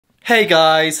Hey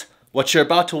guys! What you're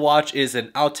about to watch is an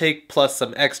outtake plus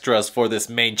some extras for this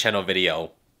main channel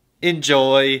video.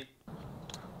 Enjoy!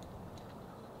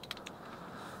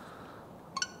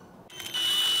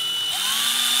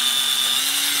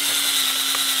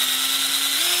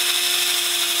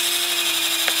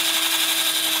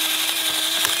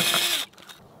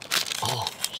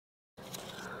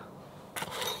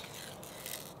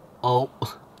 Oh.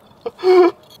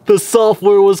 The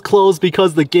software was closed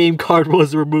because the game card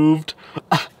was removed.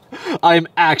 I'm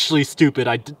actually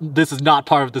stupid. This is not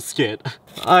part of the skit.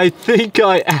 I think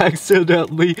I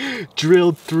accidentally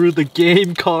drilled through the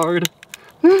game card.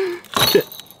 Can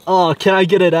I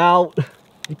get it out?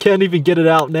 I can't even get it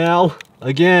out now.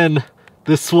 Again,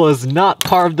 this was not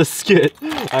part of the skit.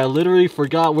 I literally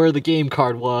forgot where the game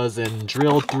card was and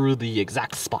drilled through the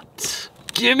exact spot.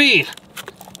 Gimme!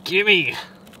 Gimme!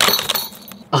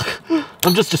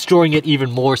 I'm just destroying it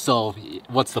even more, so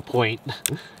what's the point?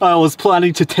 I was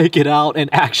planning to take it out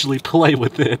and actually play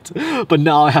with it, but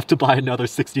now I have to buy another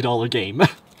 $60 game.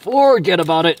 Forget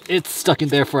about it, it's stuck in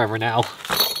there forever now.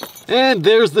 And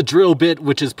there's the drill bit,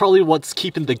 which is probably what's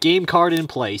keeping the game card in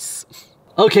place.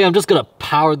 Okay, I'm just gonna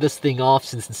power this thing off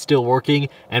since it's still working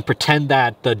and pretend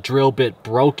that the drill bit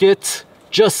broke it,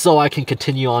 just so I can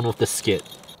continue on with the skit.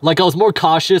 Like, I was more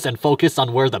cautious and focused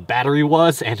on where the battery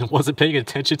was and wasn't paying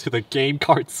attention to the game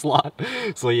card slot.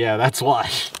 So yeah, that's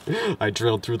why I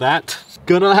drilled through that.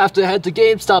 Gonna have to head to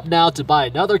GameStop now to buy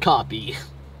another copy.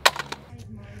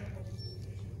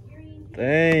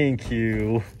 Thank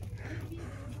you.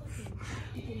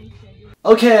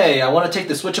 Okay, I want to take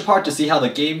the Switch apart to see how the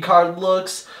game card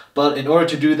looks, but in order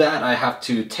to do that I have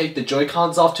to take the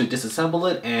Joy-Cons off to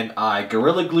disassemble it, and I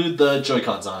Gorilla Glued the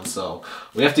Joy-Cons on, so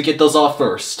we have to get those off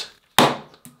first.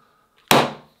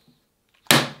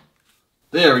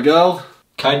 There we go.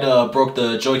 Kinda broke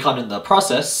the Joy-Con in the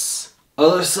process.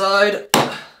 Other side.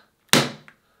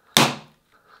 I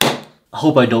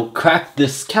hope I don't crack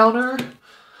this counter.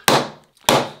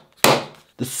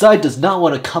 The side does not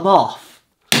want to come off.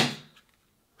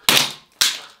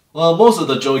 Well, most of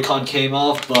the Joy-Con came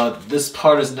off, but this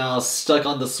part is now stuck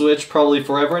on the Switch probably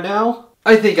forever now.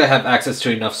 I think I have access to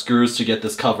enough screws to get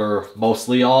this cover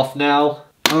mostly off now.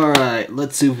 Alright,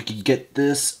 let's see if we can get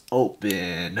this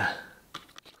open.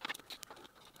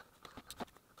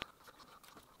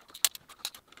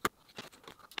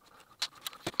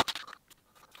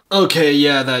 Okay,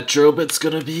 yeah, that drill bit's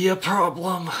gonna be a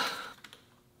problem.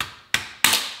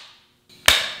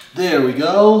 There we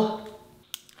go.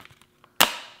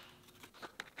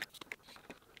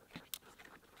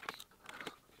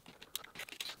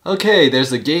 Okay,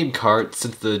 there's the game cart.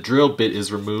 Since the drill bit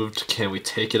is removed, can we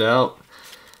take it out?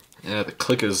 Yeah, the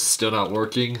clicker's still not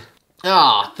working.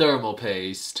 Ah, thermal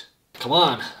paste. Come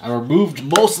on, I removed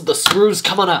most of the screws.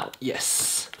 Come on out.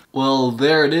 Yes. Well,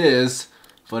 there it is,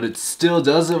 but it still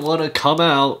doesn't want to come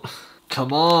out.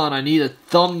 Come on, I need a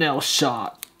thumbnail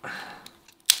shot.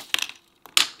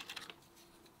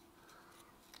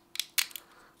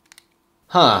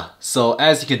 Huh, so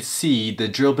as you can see, the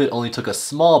drill bit only took a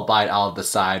small bite out of the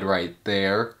side right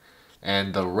there,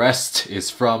 and the rest is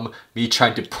from me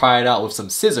trying to pry it out with some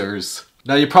scissors.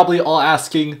 Now you're probably all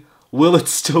asking, will it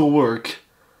still work?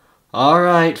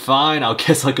 Alright, fine, I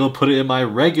guess I'll go put it in my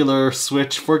regular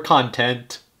Switch for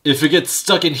content. If it gets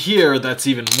stuck in here, that's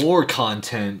even more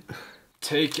content.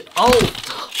 Oh!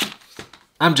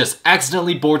 I'm just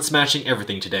accidentally board smashing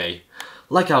everything today.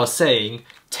 Like I was saying,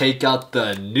 take out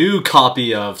the new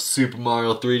copy of Super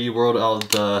Mario 3D World out of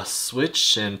the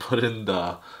Switch and put in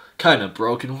the kind of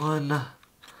broken one.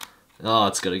 Oh,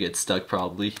 it's gonna get stuck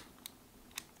probably.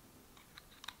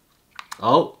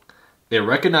 Oh, it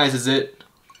recognizes it.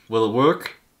 Will it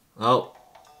work? Oh.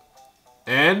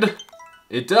 And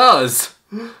it does!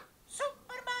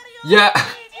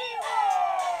 Yeah!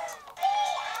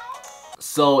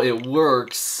 So it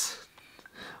works.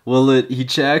 Will it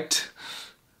eject?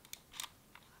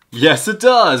 Yes, it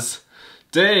does!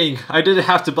 Dang, I didn't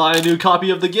have to buy a new copy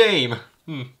of the game.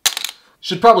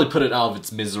 Should probably put it out of its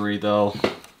misery, though.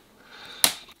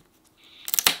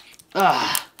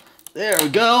 Ah, there we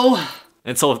go.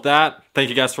 And so with that, thank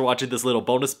you guys for watching this little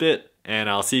bonus bit, and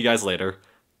I'll see you guys later.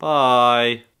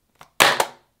 Bye!